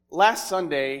Last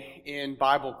Sunday in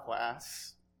Bible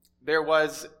class, there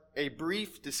was a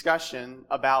brief discussion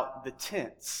about the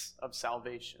tense of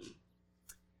salvation.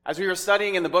 As we were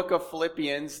studying in the book of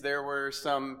Philippians, there were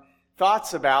some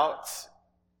thoughts about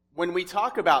when we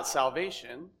talk about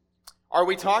salvation, are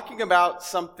we talking about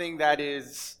something that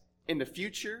is in the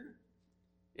future?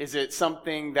 Is it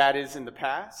something that is in the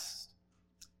past?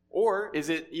 Or is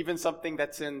it even something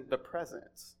that's in the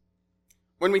present?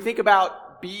 When we think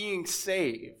about being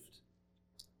saved,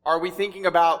 are we thinking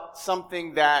about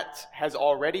something that has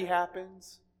already happened,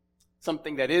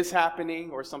 something that is happening,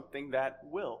 or something that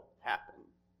will happen?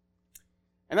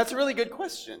 And that's a really good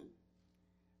question.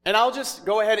 And I'll just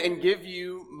go ahead and give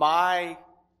you my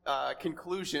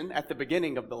conclusion at the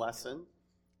beginning of the lesson,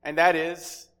 and that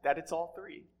is that it's all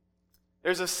three.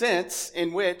 There's a sense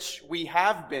in which we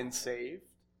have been saved,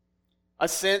 a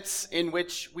sense in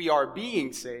which we are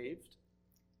being saved,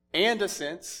 and a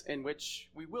sense in which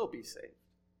we will be saved.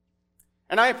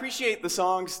 And I appreciate the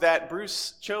songs that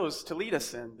Bruce chose to lead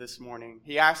us in this morning.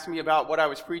 He asked me about what I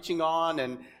was preaching on,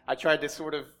 and I tried to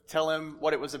sort of tell him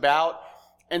what it was about.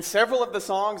 And several of the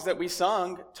songs that we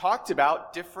sung talked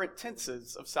about different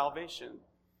tenses of salvation.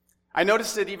 I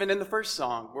noticed it even in the first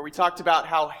song, where we talked about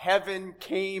how heaven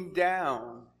came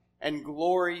down and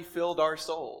glory filled our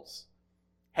souls.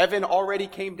 Heaven already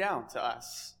came down to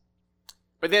us.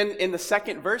 But then in the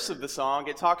second verse of the song,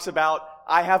 it talks about,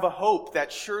 I have a hope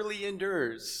that surely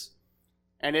endures.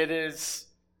 And it is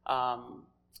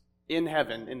in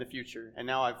heaven in the future. And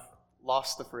now I've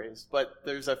lost the phrase. But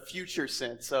there's a future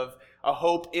sense of a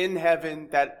hope in heaven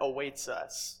that awaits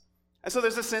us. And so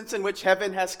there's a sense in which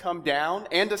heaven has come down,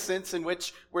 and a sense in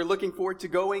which we're looking forward to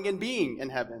going and being in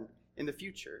heaven in the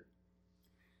future.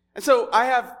 And so I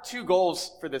have two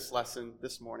goals for this lesson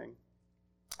this morning.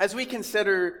 As we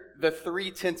consider the three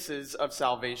tenses of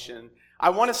salvation, I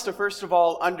want us to first of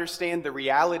all understand the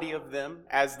reality of them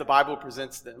as the Bible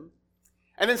presents them.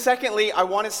 And then secondly, I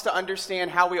want us to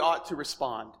understand how we ought to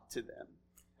respond to them.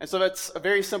 And so that's a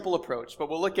very simple approach, but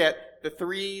we'll look at the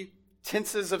three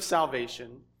tenses of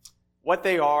salvation, what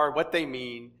they are, what they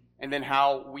mean, and then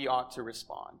how we ought to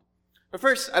respond. But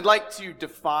first, I'd like to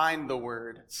define the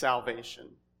word salvation.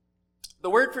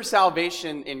 The word for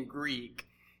salvation in Greek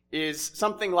is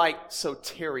something like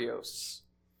soterios.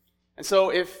 And so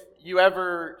if you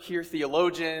ever hear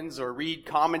theologians or read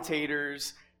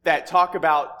commentators that talk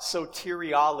about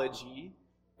soteriology,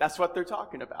 that's what they're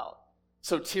talking about.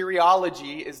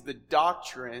 Soteriology is the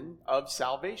doctrine of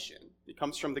salvation. It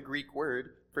comes from the Greek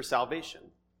word for salvation.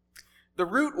 The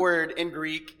root word in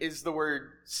Greek is the word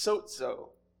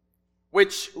sozo,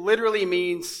 which literally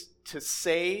means to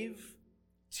save,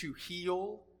 to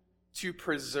heal, to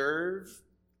preserve,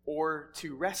 or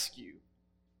to rescue.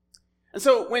 And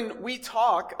so when we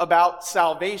talk about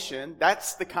salvation,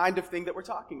 that's the kind of thing that we're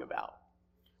talking about.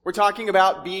 We're talking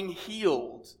about being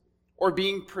healed, or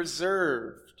being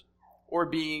preserved, or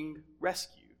being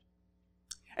rescued.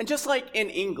 And just like in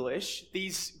English,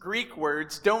 these Greek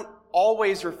words don't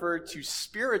always refer to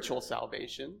spiritual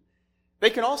salvation. They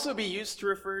can also be used to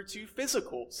refer to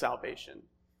physical salvation.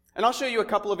 And I'll show you a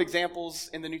couple of examples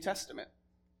in the New Testament.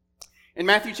 In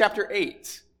Matthew chapter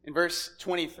 8, in verse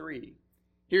 23,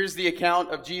 here's the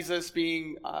account of Jesus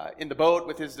being in the boat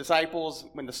with his disciples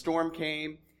when the storm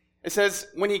came. It says,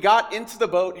 when he got into the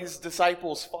boat, his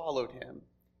disciples followed him.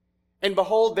 And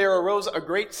behold, there arose a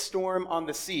great storm on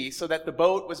the sea, so that the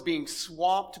boat was being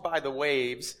swamped by the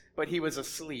waves, but he was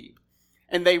asleep.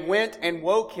 And they went and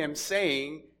woke him,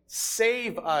 saying,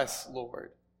 Save us,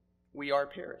 Lord, we are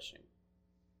perishing.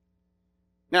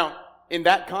 Now, in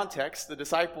that context, the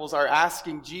disciples are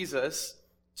asking Jesus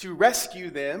to rescue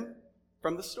them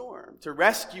from the storm, to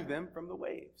rescue them from the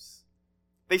waves.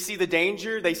 They see the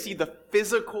danger, they see the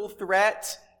physical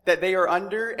threat that they are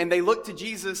under, and they look to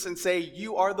Jesus and say,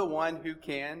 you are the one who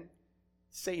can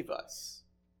save us.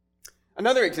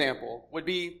 Another example would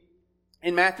be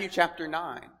in Matthew chapter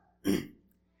 9.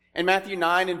 In Matthew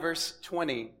 9 and verse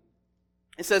 20,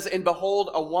 it says, And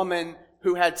behold, a woman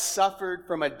who had suffered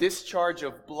from a discharge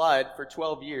of blood for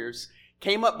 12 years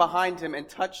came up behind him and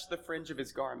touched the fringe of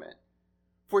his garment.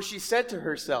 For she said to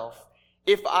herself,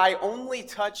 If I only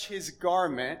touch his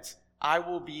garment, I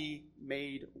will be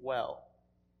made well.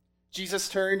 Jesus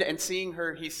turned, and seeing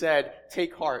her, he said,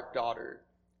 Take heart, daughter.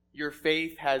 Your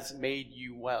faith has made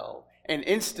you well. And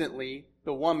instantly,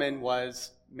 the woman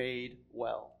was made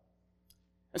well.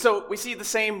 And so we see the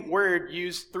same word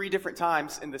used 3 different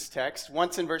times in this text.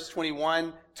 Once in verse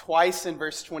 21, twice in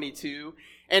verse 22.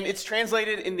 And it's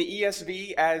translated in the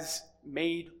ESV as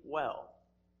made well.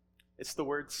 It's the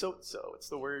word sozo. It's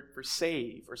the word for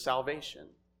save or salvation.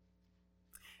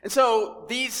 And so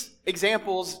these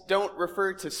examples don't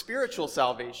refer to spiritual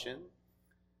salvation,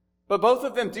 but both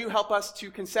of them do help us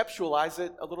to conceptualize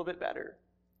it a little bit better.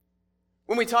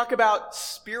 When we talk about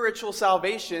spiritual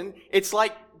salvation, it's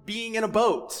like being in a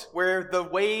boat where the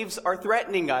waves are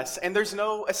threatening us and there's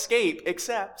no escape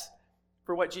except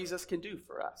for what Jesus can do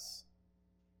for us.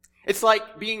 It's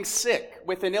like being sick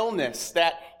with an illness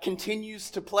that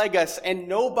continues to plague us and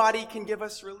nobody can give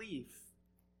us relief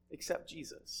except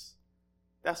Jesus.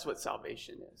 That's what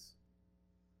salvation is.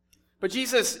 But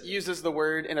Jesus uses the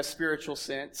word in a spiritual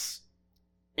sense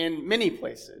in many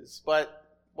places. But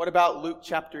what about Luke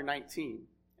chapter 19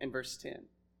 and verse 10?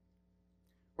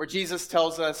 Where Jesus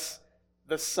tells us,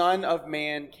 the Son of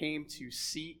Man came to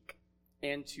seek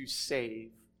and to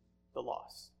save the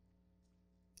lost.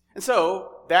 And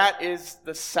so, that is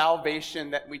the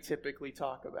salvation that we typically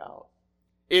talk about,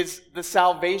 is the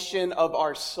salvation of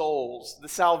our souls, the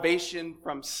salvation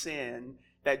from sin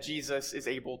that Jesus is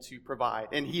able to provide,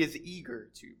 and he is eager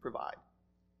to provide.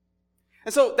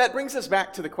 And so, that brings us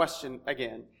back to the question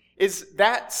again, is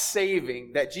that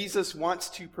saving that Jesus wants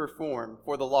to perform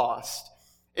for the lost,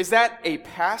 is that a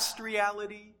past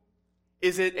reality?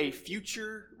 Is it a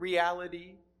future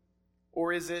reality?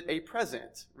 Or is it a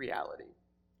present reality?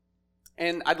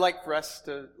 And I'd like for us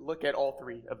to look at all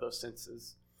three of those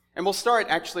senses. And we'll start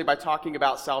actually by talking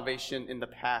about salvation in the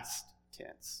past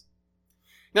tense.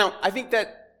 Now, I think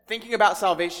that thinking about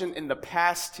salvation in the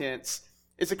past tense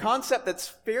is a concept that's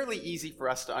fairly easy for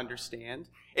us to understand.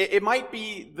 It might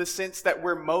be the sense that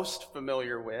we're most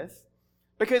familiar with,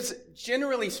 because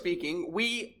generally speaking,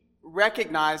 we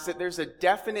recognize that there's a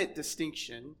definite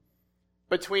distinction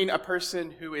between a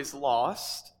person who is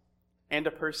lost and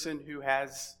a person who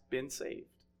has been saved.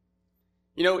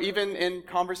 You know, even in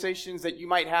conversations that you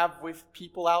might have with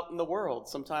people out in the world,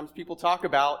 sometimes people talk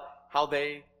about how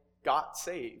they got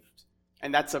saved.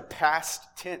 And that's a past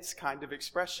tense kind of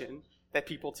expression that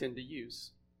people tend to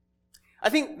use. I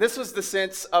think this was the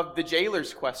sense of the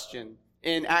jailer's question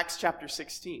in Acts chapter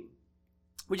 16.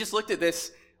 We just looked at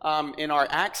this in our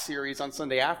Acts series on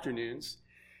Sunday afternoons.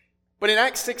 But in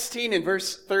Acts 16 and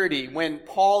verse 30, when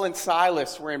Paul and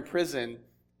Silas were in prison,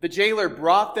 the jailer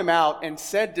brought them out and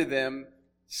said to them,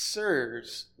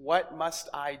 "Sirs, what must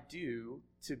I do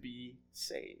to be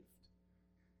saved?"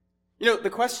 You know, the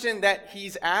question that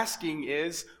he's asking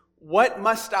is, what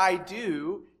must I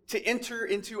do to enter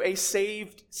into a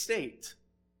saved state?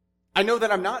 I know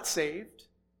that I'm not saved.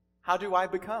 How do I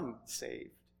become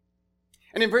saved?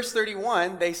 And in verse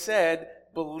 31, they said,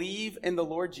 "Believe in the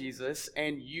Lord Jesus,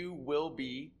 and you will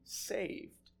be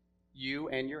saved, you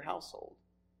and your household."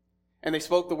 And they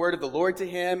spoke the word of the Lord to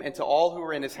him and to all who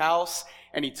were in his house.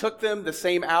 And he took them the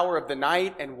same hour of the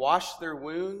night and washed their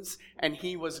wounds. And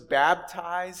he was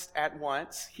baptized at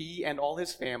once, he and all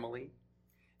his family.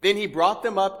 Then he brought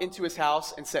them up into his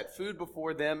house and set food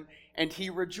before them. And he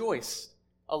rejoiced,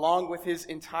 along with his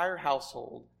entire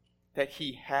household, that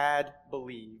he had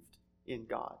believed in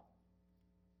God.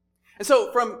 And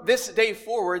so from this day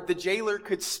forward, the jailer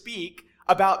could speak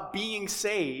about being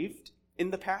saved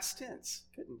in the past tense,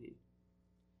 couldn't he?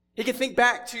 He could think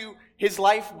back to his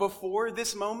life before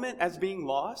this moment as being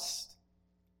lost,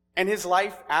 and his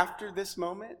life after this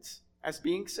moment as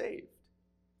being saved.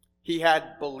 He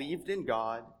had believed in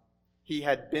God, he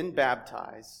had been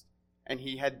baptized, and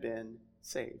he had been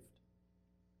saved.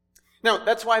 Now,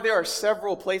 that's why there are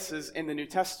several places in the New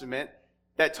Testament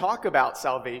that talk about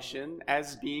salvation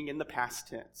as being in the past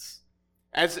tense,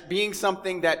 as being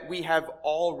something that we have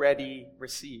already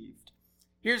received.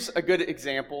 Here's a good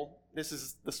example. This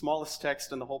is the smallest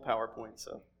text in the whole PowerPoint,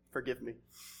 so forgive me.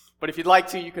 But if you'd like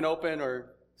to, you can open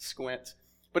or squint.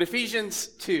 But Ephesians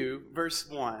 2, verse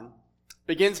 1,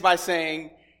 begins by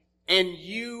saying, "And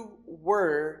you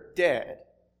were dead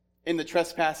in the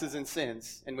trespasses and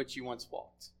sins in which you once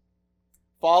walked,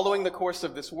 following the course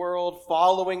of this world,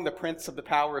 following the prince of the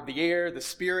power of the air, the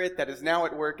spirit that is now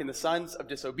at work in the sons of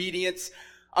disobedience,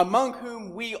 among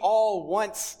whom we all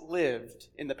once lived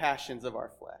in the passions of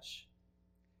our flesh,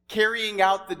 carrying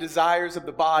out the desires of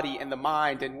the body and the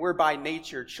mind, and were by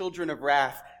nature children of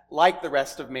wrath like the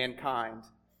rest of mankind.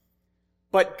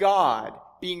 But God,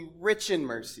 being rich in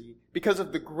mercy, because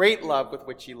of the great love with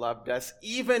which he loved us,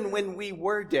 even when we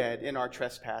were dead in our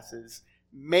trespasses,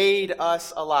 made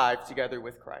us alive together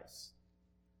with Christ.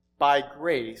 By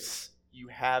grace you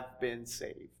have been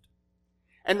saved,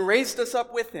 and raised us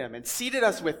up with him, and seated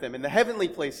us with him in the heavenly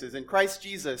places in Christ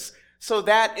Jesus, so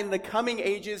that in the coming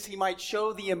ages he might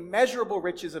show the immeasurable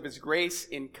riches of his grace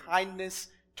in kindness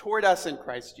toward us in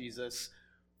Christ Jesus.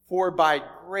 For by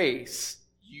grace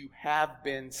you have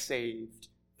been saved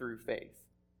through faith.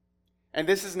 And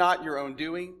this is not your own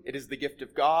doing. It is the gift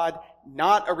of God,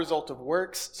 not a result of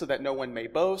works, so that no one may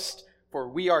boast. For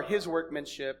we are his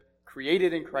workmanship,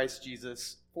 created in Christ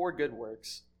Jesus for good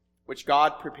works, which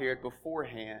God prepared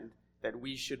beforehand that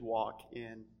we should walk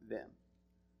in them.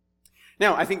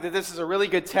 Now, I think that this is a really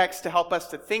good text to help us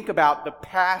to think about the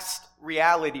past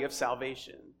reality of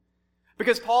salvation.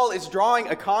 Because Paul is drawing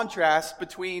a contrast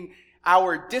between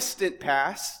our distant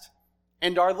past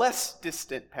and our less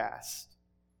distant past.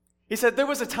 He said, there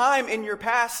was a time in your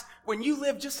past when you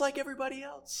lived just like everybody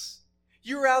else.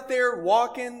 You were out there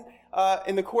walking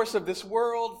in the course of this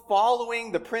world,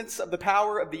 following the prince of the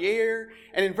power of the air.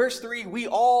 And in verse 3, we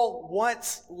all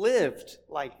once lived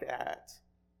like that.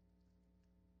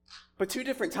 But two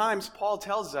different times, Paul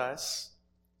tells us,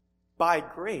 by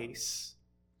grace,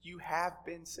 you have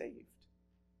been saved.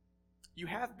 You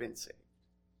have been saved.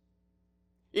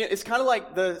 It's kind of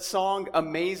like the song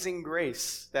Amazing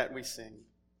Grace that we sing.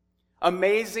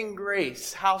 Amazing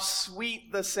grace, how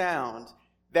sweet the sound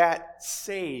that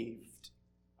saved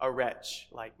a wretch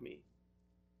like me.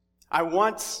 I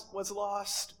once was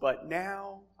lost, but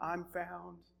now I'm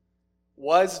found.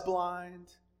 Was blind,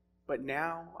 but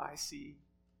now I see.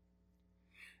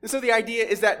 And so the idea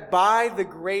is that by the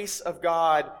grace of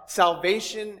God,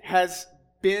 salvation has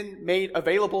been made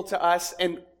available to us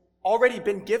and already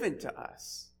been given to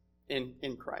us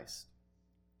in Christ.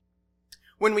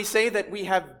 When we say that we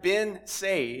have been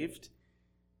saved,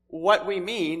 what we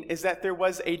mean is that there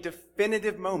was a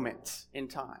definitive moment in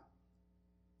time.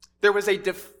 There was a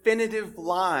definitive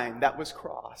line that was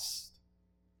crossed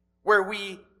where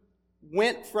we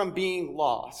went from being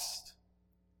lost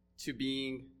to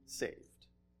being saved.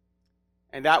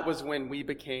 And that was when we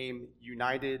became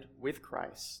united with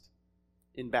Christ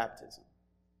in baptism.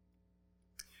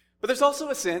 But there's also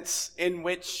a sense in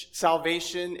which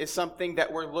salvation is something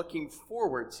that we're looking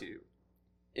forward to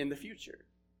in the future.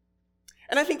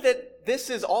 And I think that this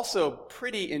is also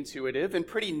pretty intuitive and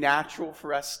pretty natural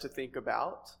for us to think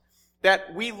about,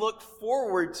 that we look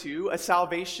forward to a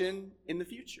salvation in the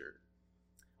future.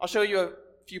 I'll show you a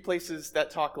few places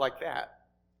that talk like that.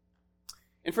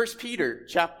 In 1 Peter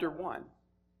chapter 1,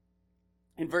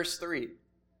 in verse 3,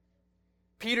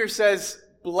 Peter says,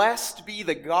 "Blessed be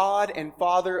the God and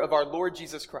Father of our Lord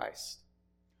Jesus Christ.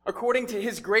 According to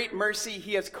his great mercy,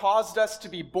 he has caused us to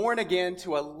be born again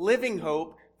to a living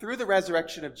hope through the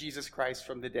resurrection of Jesus Christ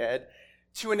from the dead,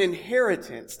 to an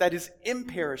inheritance that is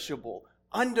imperishable,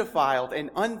 undefiled,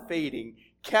 and unfading,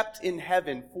 kept in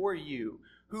heaven for you,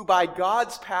 who by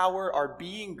God's power are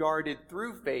being guarded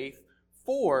through faith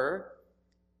for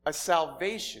a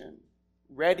salvation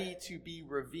ready to be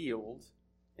revealed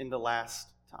in the last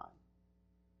time."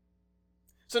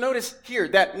 So notice here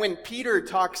that when Peter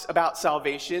talks about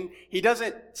salvation, he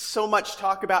doesn't so much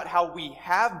talk about how we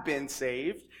have been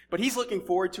saved, but he's looking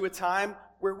forward to a time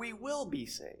where we will be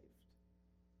saved.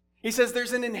 He says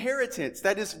there's an inheritance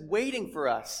that is waiting for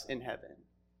us in heaven.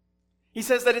 He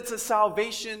says that it's a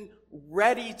salvation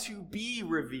ready to be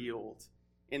revealed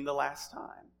in the last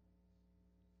time.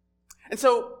 And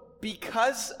so,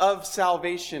 because of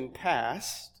salvation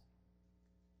past,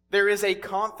 there is a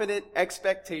confident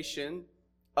expectation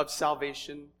of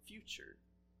salvation future.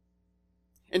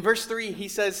 In verse 3, he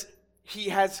says, he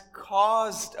has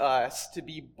caused us to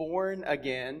be born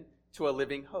again to a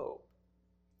living hope.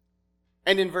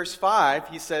 And in verse 5,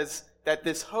 he says that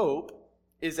this hope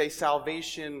is a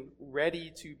salvation ready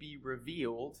to be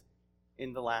revealed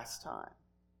in the last time.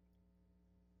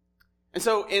 And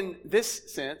so in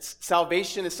this sense,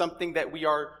 salvation is something that we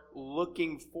are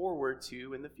looking forward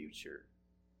to in the future.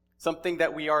 Something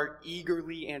that we are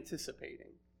eagerly anticipating.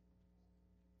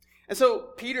 And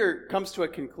so Peter comes to a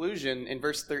conclusion in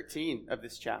verse 13 of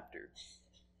this chapter.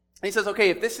 And he says, okay,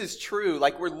 if this is true,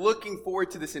 like we're looking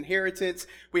forward to this inheritance,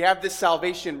 we have this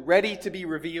salvation ready to be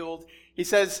revealed. He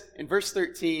says in verse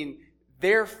 13,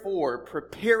 "Therefore,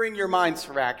 preparing your minds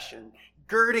for action,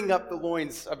 girding up the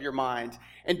loins of your mind,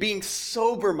 and being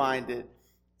sober-minded,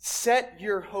 set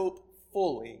your hope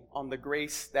fully on the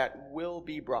grace that will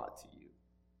be brought to you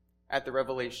at the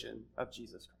revelation of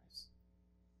Jesus Christ."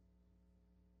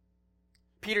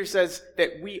 Peter says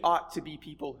that we ought to be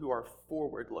people who are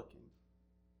forward-looking.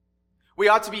 We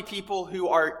ought to be people who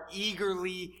are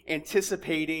eagerly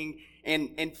anticipating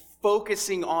and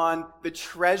focusing on the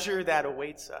treasure that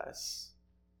awaits us.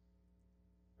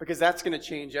 Because that's going to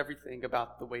change everything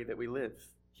about the way that we live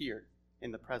here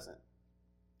in the present.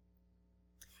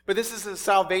 But this is a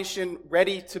salvation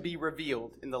ready to be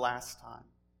revealed in the last time.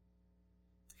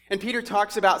 And Peter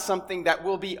talks about something that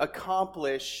will be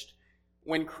accomplished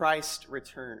when Christ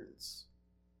returns.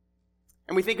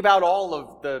 And we think about all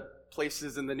of the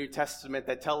places in the New Testament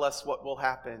that tell us what will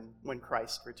happen when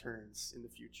Christ returns in the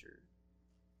future.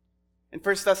 In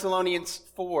 1 Thessalonians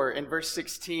 4, in verse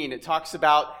 16, it talks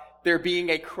about there being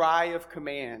a cry of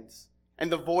command,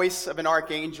 and the voice of an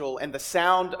archangel, and the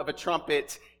sound of a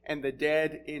trumpet, and the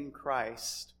dead in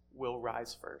Christ will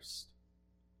rise first.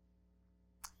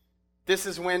 This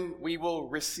is when we will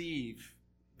receive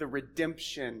the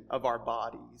redemption of our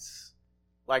bodies,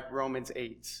 like Romans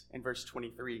 8 and verse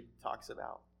 23 talks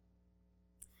about.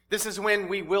 This is when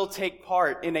we will take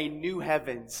part in a new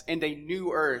heavens and a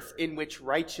new earth in which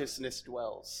righteousness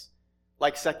dwells,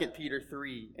 like 2 Peter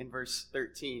 3 and verse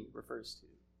 13 refers to.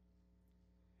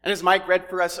 And as Mike read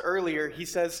for us earlier, he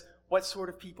says, what sort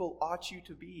of people ought you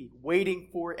to be, waiting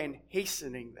for and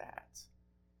hastening that?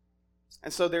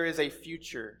 And so there is a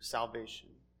future salvation.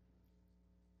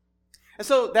 And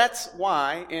so that's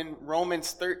why in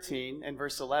Romans 13 and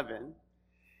verse 11,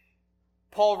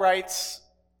 Paul writes,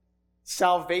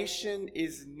 salvation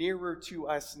is nearer to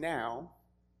us now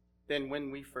than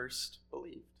when we first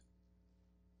believed.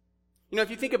 You know, if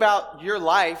you think about your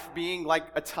life being like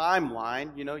a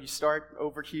timeline, you know, you start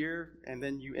over here and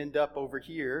then you end up over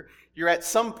here. You're at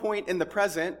some point in the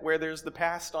present where there's the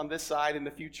past on this side and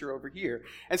the future over here.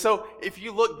 And so if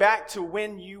you look back to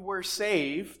when you were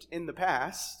saved in the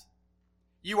past,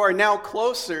 you are now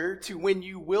closer to when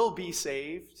you will be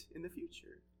saved in the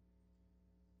future.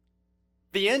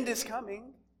 The end is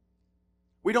coming.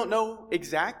 We don't know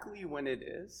exactly when it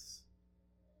is.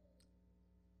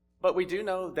 But we do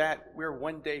know that we're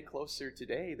one day closer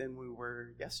today than we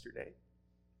were yesterday.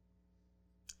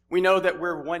 We know that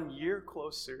we're 1 year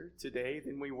closer today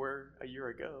than we were a year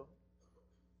ago.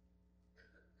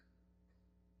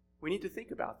 We need to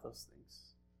think about those things.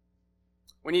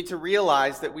 We need to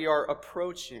realize that we are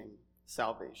approaching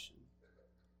salvation.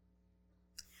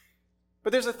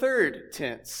 But there's a third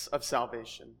tense of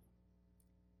salvation.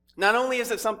 Not only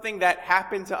is it something that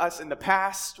happened to us in the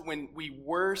past when we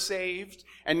were saved,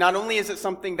 and not only is it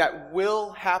something that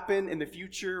will happen in the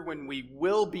future when we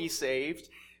will be saved,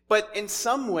 but in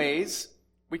some ways,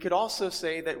 we could also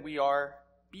say that we are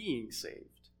being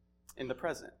saved in the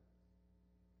present.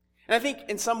 And I think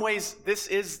in some ways, this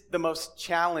is the most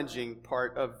challenging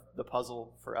part of the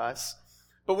puzzle for us.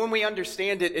 But when we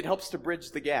understand it, it helps to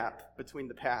bridge the gap between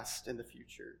the past and the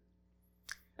future.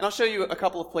 And I'll show you a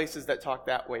couple of places that talk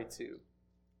that way too.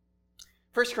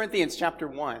 1 Corinthians chapter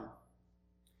 1,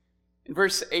 in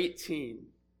verse 18,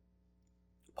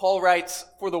 Paul writes,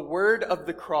 "For the word of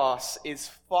the cross is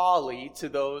folly to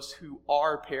those who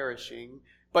are perishing,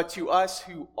 but to us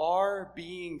who are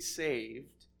being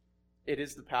saved, it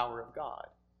is the power of God.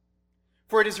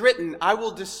 For it is written, I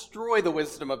will destroy the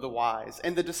wisdom of the wise,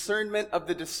 and the discernment of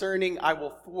the discerning I will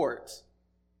thwart.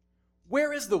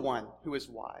 Where is the one who is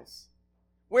wise?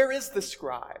 Where is the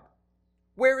scribe?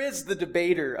 Where is the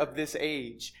debater of this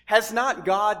age? Has not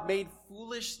God made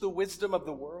foolish the wisdom of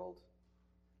the world?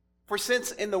 For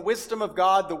since in the wisdom of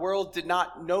God the world did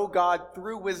not know God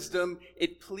through wisdom,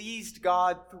 it pleased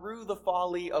God through the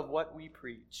folly of what we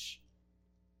preach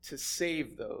to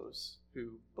save those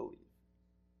who believe."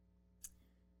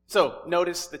 So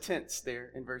notice the tense there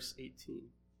in verse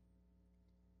 18.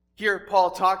 Here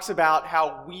Paul talks about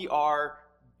how we are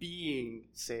being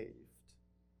saved.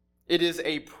 It is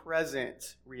a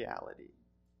present reality.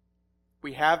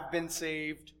 We have been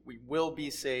saved, we will be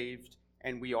saved,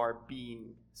 and we are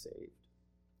being saved.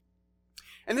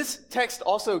 And this text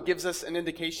also gives us an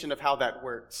indication of how that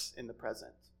works in the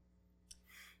present.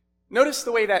 Notice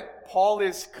the way that Paul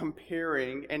is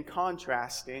comparing and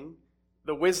contrasting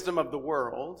the wisdom of the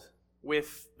world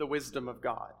with the wisdom of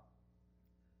God.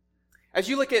 As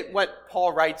you look at what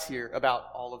Paul writes here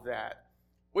about all of that,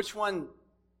 which one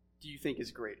do you think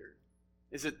is greater?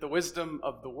 Is it the wisdom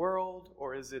of the world,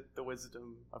 or is it the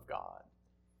wisdom of God?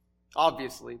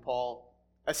 Obviously, Paul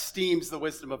esteems the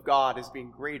wisdom of God as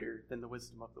being greater than the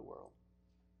wisdom of the world.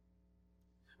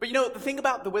 But you know, the thing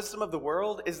about the wisdom of the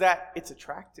world is that it's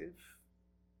attractive.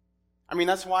 I mean,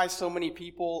 that's why so many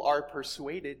people are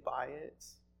persuaded by it.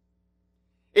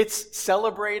 It's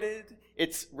celebrated,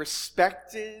 it's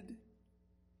respected.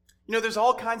 You know, there's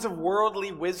all kinds of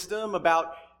worldly wisdom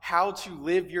about how to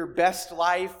live your best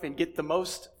life and get the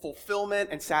most fulfillment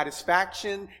and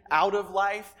satisfaction out of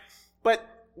life.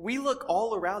 But we look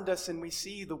all around us and we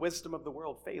see the wisdom of the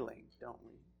world failing, don't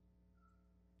we?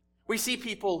 We see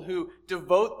people who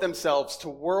devote themselves to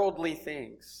worldly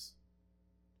things,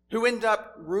 who end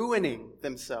up ruining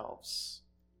themselves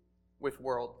with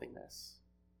worldliness,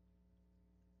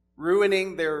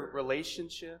 ruining their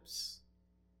relationships,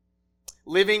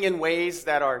 living in ways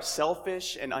that are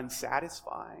selfish and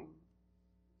unsatisfying.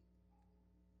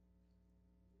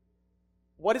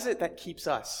 what is it that keeps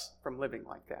us from living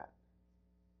like that?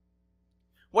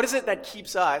 What is it that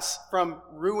keeps us from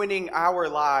ruining our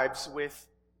lives with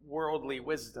worldly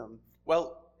wisdom?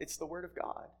 Well, it's the Word of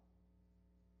God.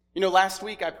 Last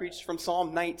week I preached from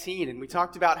Psalm 19, and we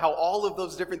talked about all of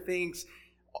those different things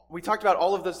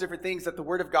that the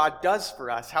Word of God does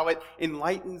for us, how it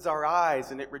enlightens our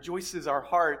eyes and it rejoices our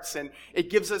hearts, and it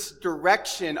gives us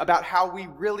direction about how we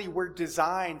really were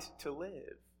designed to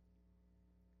live.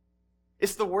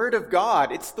 It's the Word of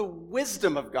God, it's the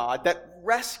wisdom of God that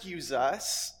rescues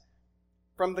us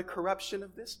from the corruption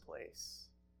of this place.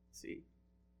 See?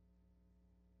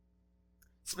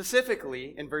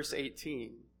 Specifically, in verse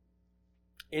 18,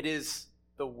 it is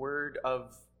the word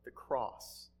of the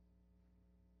cross.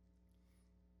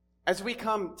 As we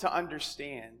come to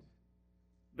understand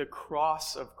the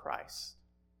cross of Christ,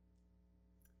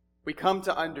 we come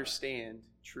to understand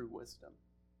true wisdom.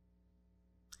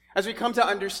 As we come to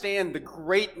understand the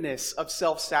greatness of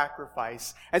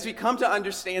self-sacrifice, as we come to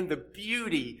understand the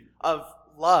beauty of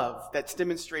love that's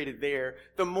demonstrated there,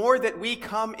 the more that we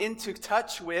come into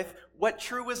touch with what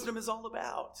true wisdom is all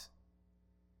about.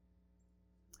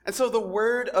 And so the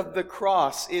word of the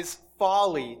cross is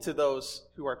folly to those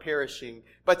who are perishing,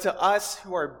 but to us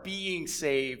who are being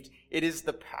saved, it is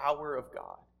the power of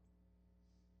God.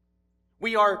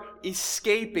 We are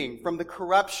escaping from the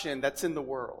corruption that's in the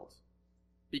world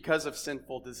because of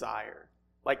sinful desire,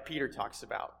 like Peter talks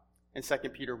about in 2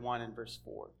 Peter 1 and verse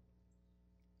 4.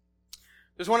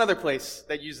 There's one other place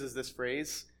that uses this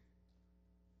phrase,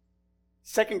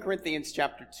 2 Corinthians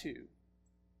chapter 2.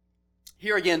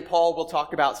 Here again, Paul will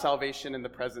talk about salvation in the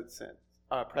present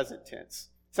tense.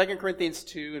 2 Corinthians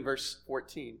 2 and verse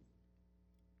 14.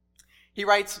 He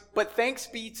writes, "But thanks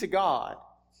be to God,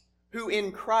 who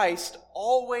in Christ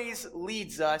always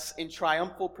leads us in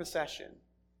triumphal procession,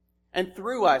 and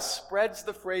through us spreads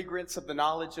the fragrance of the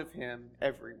knowledge of him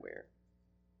everywhere.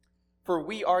 For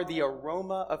we are the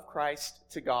aroma of Christ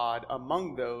to God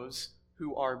among those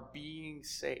who are being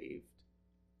saved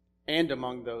and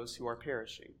among those who are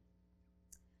perishing.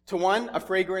 To one, a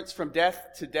fragrance from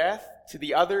death, to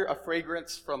the other, a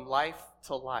fragrance from life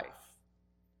to life.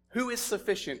 Who is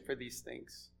sufficient for these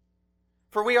things?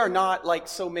 For we are not like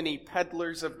so many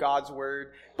peddlers of God's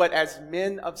word, but as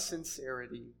men of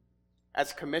sincerity,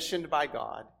 as commissioned by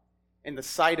God, in the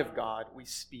sight of God, we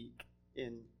speak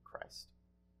in Christ."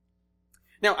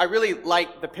 Now, I really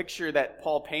like the picture that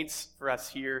Paul paints for us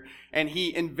here, and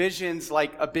he envisions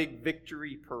like a big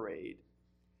victory parade.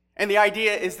 And the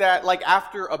idea is that like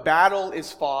after a battle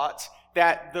is fought,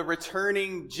 that the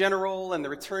returning general and the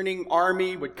returning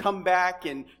army would come back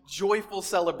in joyful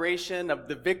celebration of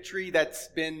the victory that's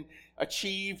been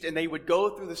achieved, and they would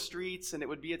go through the streets, and it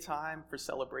would be a time for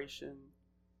celebration.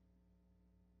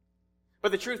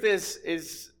 But the truth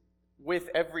is with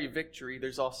every victory,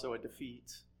 there's also a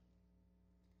defeat.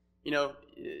 You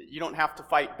don't have to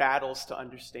fight battles to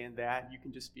understand that. You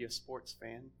can just be a sports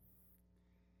fan.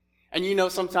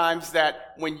 And sometimes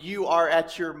that when you are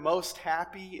at your most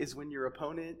happy is when your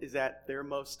opponent is at their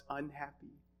most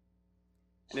unhappy.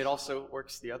 And it also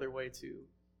works the other way too.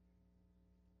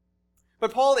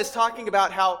 But Paul is talking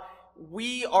about how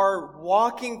we are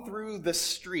walking through the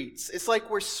streets. It's like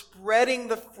we're spreading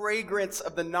the fragrance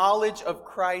of the knowledge of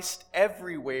Christ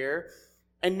everywhere,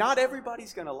 and not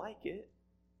everybody's going to like it.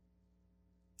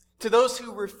 To those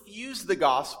who refuse the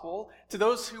gospel, to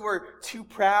those who are too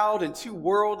proud and too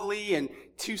worldly and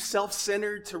too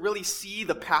self-centered to really see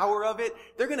the power of it,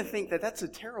 they're going to think that that's a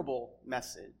terrible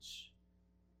message.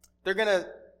 They're going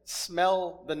to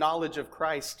smell the knowledge of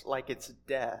Christ like it's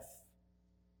death.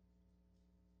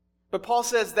 But Paul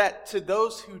says that to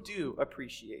those who do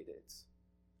appreciate it,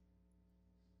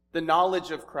 the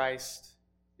knowledge of Christ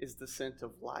is the scent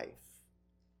of life.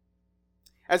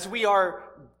 As we are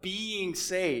being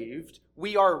saved,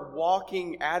 we are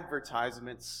walking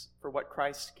advertisements for what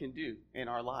Christ can do in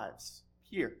our lives,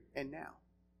 here and now.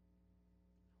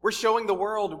 We're showing the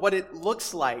world what it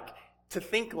looks like to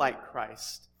think like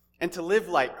Christ, and to live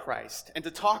like Christ, and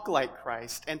to talk like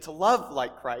Christ, and to love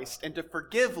like Christ, and to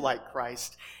forgive like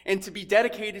Christ, and to be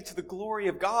dedicated to the glory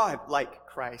of God like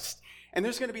Christ. And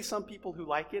there's going to be some people who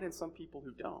like it and some people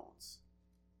who don't.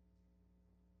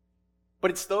 But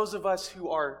it's those of us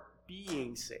who are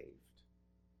being saved,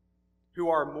 who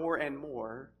are more and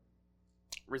more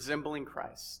resembling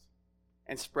Christ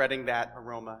and spreading that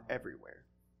aroma everywhere.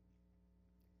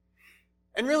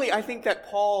 And really, I think that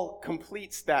Paul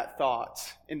completes that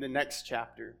thought in the next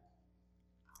chapter,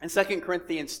 in 2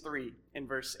 Corinthians 3, in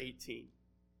verse 18.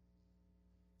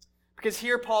 Because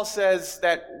here Paul says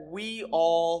that we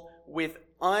all, with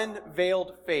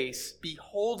unveiled face,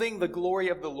 beholding the glory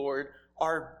of the Lord,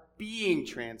 are being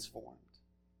transformed.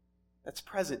 That's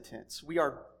present tense. We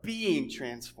are being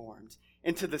transformed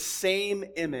into the same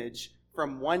image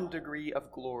from one degree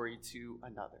of glory to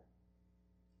another.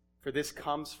 For this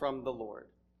comes from the Lord,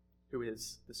 who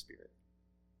is the Spirit.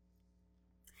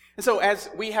 And so, as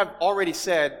we have already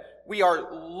said, we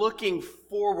are looking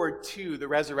forward to the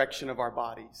resurrection of our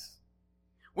bodies.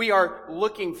 We are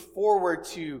looking forward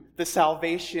to the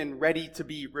salvation ready to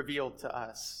be revealed to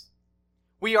us.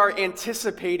 We are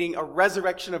anticipating a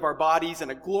resurrection of our bodies and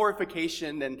a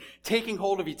glorification and taking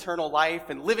hold of eternal life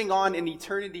and living on in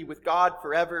eternity with God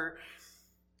forever.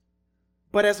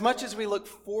 But as much as we look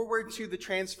forward to the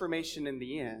transformation in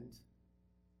the end,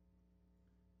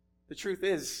 the truth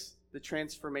is the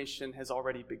transformation has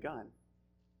already begun.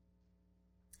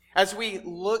 As we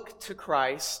look to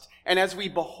Christ and as we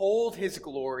behold his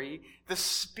glory, the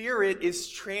Spirit is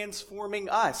transforming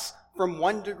us from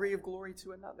one degree of glory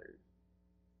to another.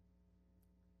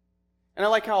 And I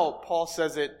like how Paul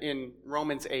says it in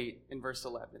Romans 8 in verse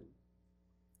 11.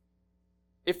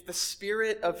 If the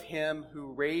Spirit of him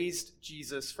who raised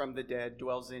Jesus from the dead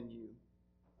dwells in you,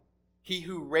 he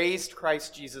who raised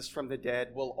Christ Jesus from the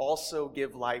dead will also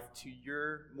give life to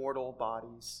your mortal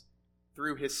bodies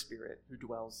through his Spirit who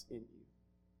dwells in you.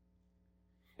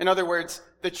 In other words,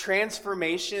 the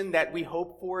transformation that we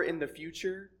hope for in the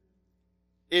future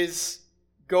is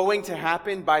going to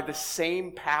happen by the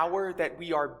same power that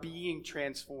we are being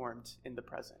transformed in the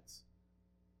present.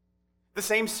 The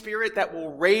same Spirit that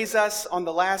will raise us on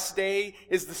the last day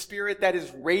is the Spirit that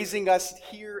is raising us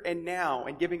here and now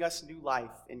and giving us new life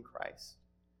in Christ.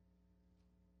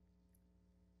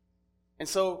 And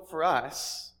so for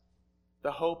us,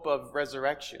 the hope of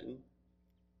resurrection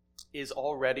is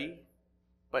already,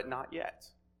 but not yet.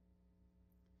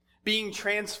 Being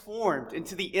transformed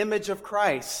into the image of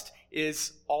Christ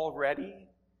is already,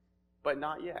 but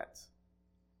not yet.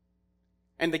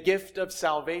 And the gift of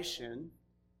salvation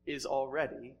is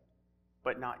already,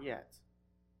 but not yet.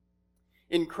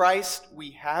 In Christ,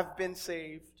 we have been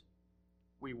saved,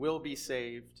 we will be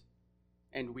saved,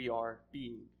 and we are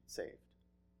being saved.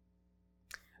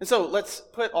 And so let's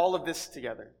put all of this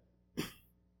together.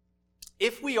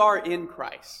 If we are in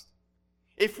Christ,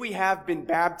 if we have been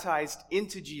baptized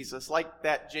into Jesus, like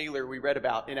that jailer we read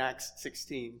about in Acts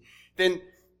 16, then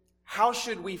how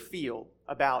should we feel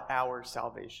about our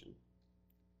salvation?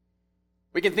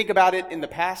 We can think about it in the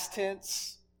past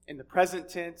tense, in the present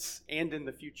tense, and in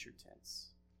the future tense.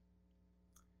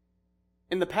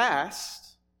 In the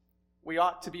past, we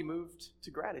ought to be moved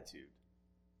to gratitude.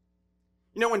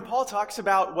 You know, when Paul talks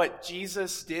about what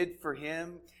Jesus did for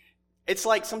him, it's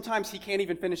like sometimes he can't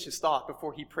even finish his thought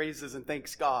before he praises and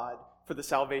thanks God for the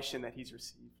salvation that he's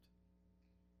received.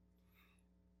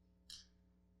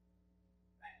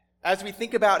 As we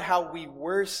think about how we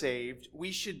were saved,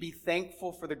 we should be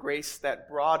thankful for the grace that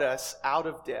brought us out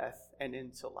of death and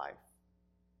into life.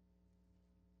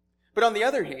 But on the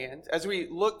other hand, as we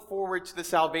look forward to the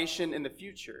salvation in the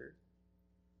future,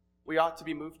 we ought to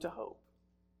be moved to hope.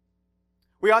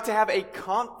 We ought to have a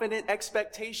confident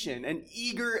expectation, an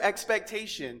eager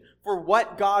expectation for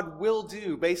what God will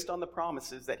do based on the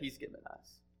promises that he's given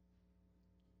us.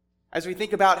 As we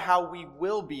think about how we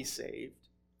will be saved,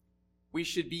 we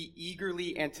should be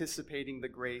eagerly anticipating the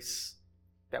grace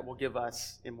that will give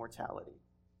us immortality.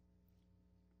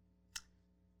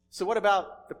 So what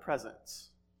about the present?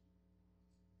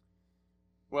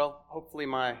 Well, hopefully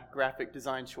my graphic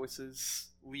design choices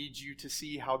lead you to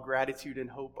see how gratitude and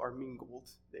hope are mingled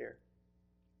there.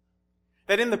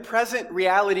 That in the present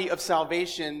reality of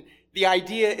salvation, the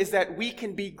idea is that we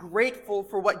can be grateful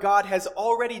for what God has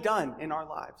already done in our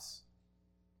lives.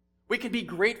 We can be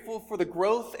grateful for the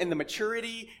growth and the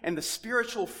maturity and the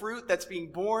spiritual fruit that's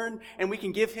being born, and we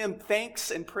can give him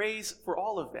thanks and praise for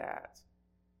all of that.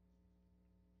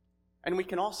 And we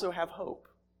can also have hope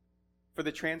for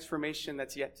the transformation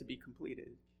that's yet to be completed.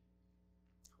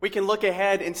 We can look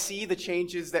ahead and see the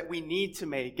changes that we need to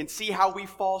make and see how we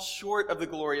fall short of the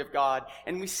glory of God,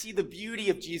 and we see the beauty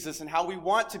of Jesus and how we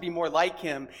want to be more like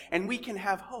him, and we can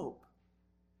have hope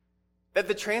that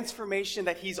the transformation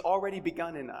that he's already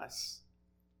begun in us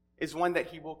is one that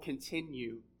he will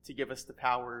continue to give us the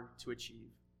power to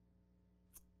achieve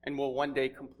and will one day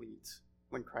complete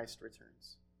when Christ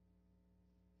returns.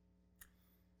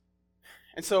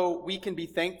 And so we can be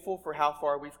thankful for how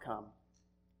far we've come,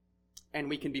 and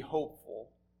we can be hopeful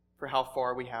for how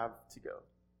far we have to go.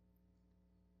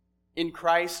 In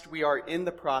Christ, we are in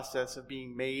the process of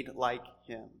being made like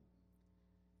him.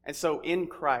 And so in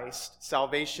Christ,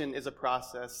 salvation is a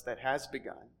process that has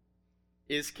begun,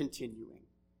 is continuing,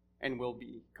 and will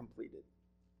be completed.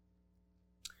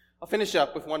 I'll finish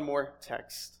up with one more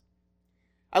text.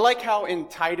 I like how in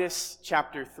Titus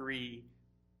chapter 3,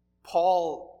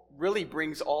 Paul really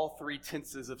brings all three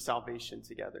tenses of salvation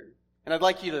together. And I'd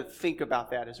like you to think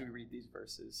about that as we read these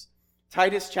verses.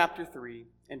 Titus chapter 3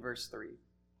 and verse 3.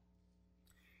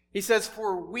 He says,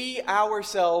 "For we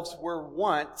ourselves were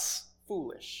once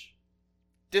foolish,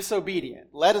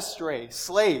 disobedient, led astray,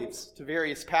 slaves to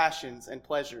various passions and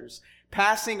pleasures,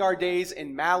 passing our days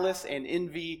in malice and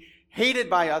envy, hated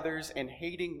by others and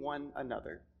hating one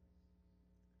another.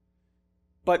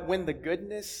 But when the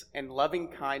goodness and loving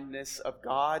kindness of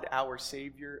God our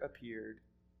Savior appeared,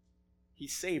 he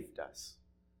saved us.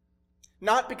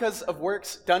 Not because of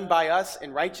works done by us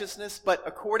in righteousness, but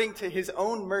according to his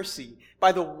own mercy,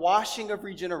 by the washing of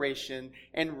regeneration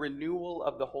and renewal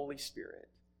of the Holy Spirit,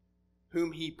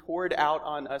 whom he poured out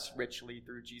on us richly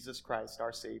through Jesus Christ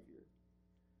our Savior,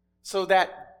 so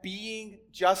that being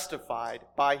justified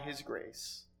by his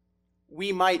grace,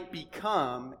 we might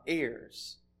become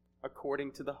heirs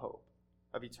according to the hope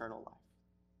of eternal life."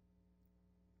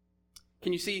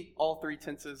 Can you see all three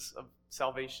tenses of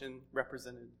salvation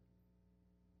represented?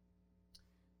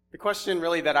 The question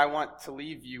really that I want to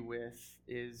leave you with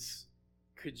is,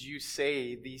 could you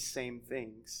say these same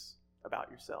things about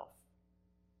yourself?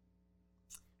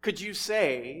 Could you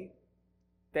say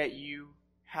that you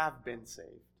have been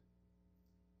saved?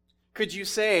 Could you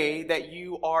say that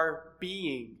you are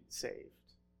being saved?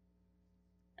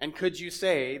 And could you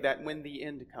say that when the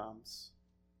end comes,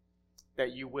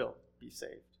 that you will be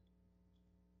saved?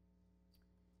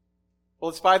 Well,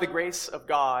 it's by the grace of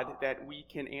God that we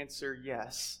can answer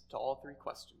yes to all three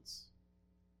questions.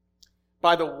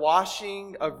 By the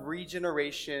washing of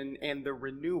regeneration and the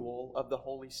renewal of the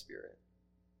Holy Spirit.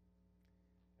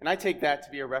 And I take that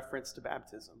to be a reference to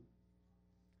baptism.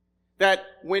 That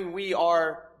when we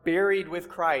are buried with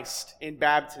Christ in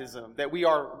baptism, that we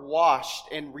are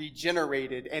washed and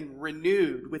regenerated and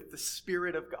renewed with the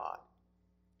Spirit of God.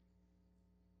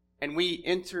 And we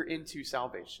enter into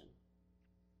salvation.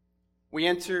 We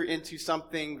enter into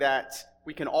something that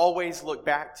we can always look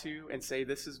back to and say,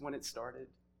 this is when it started.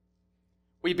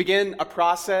 We begin a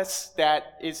process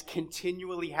that is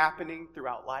continually happening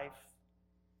throughout life.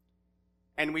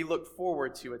 And we look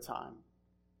forward to a time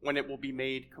when it will be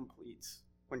made complete,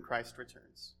 when Christ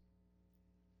returns.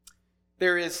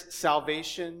 There is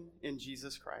salvation in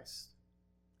Jesus Christ.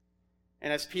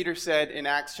 And as Peter said in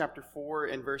Acts chapter 4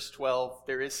 and verse 12,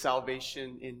 there is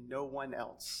salvation in no one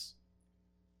else.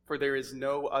 For there is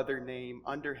no other name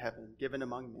under heaven given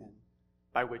among men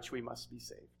by which we must be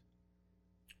saved.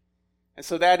 And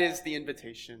so that is the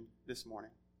invitation this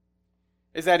morning.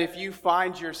 Is that if you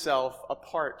find yourself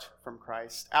apart from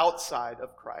Christ, outside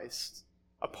of Christ,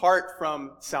 apart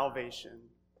from salvation,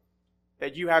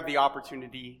 that you have the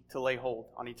opportunity to lay hold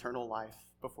on eternal life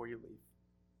before you leave.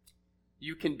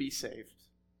 You can be saved.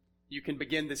 You can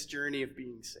begin this journey of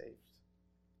being saved.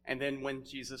 And then when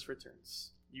Jesus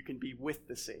returns, you can be with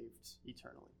the saved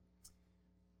eternally.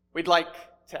 We'd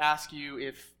like to ask you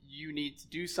if you need to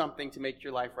do something to make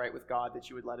your life right with God, that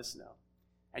you would let us know.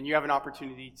 And you have an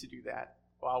opportunity to do that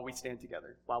while we stand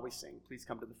together, while we sing. Please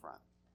come to the front.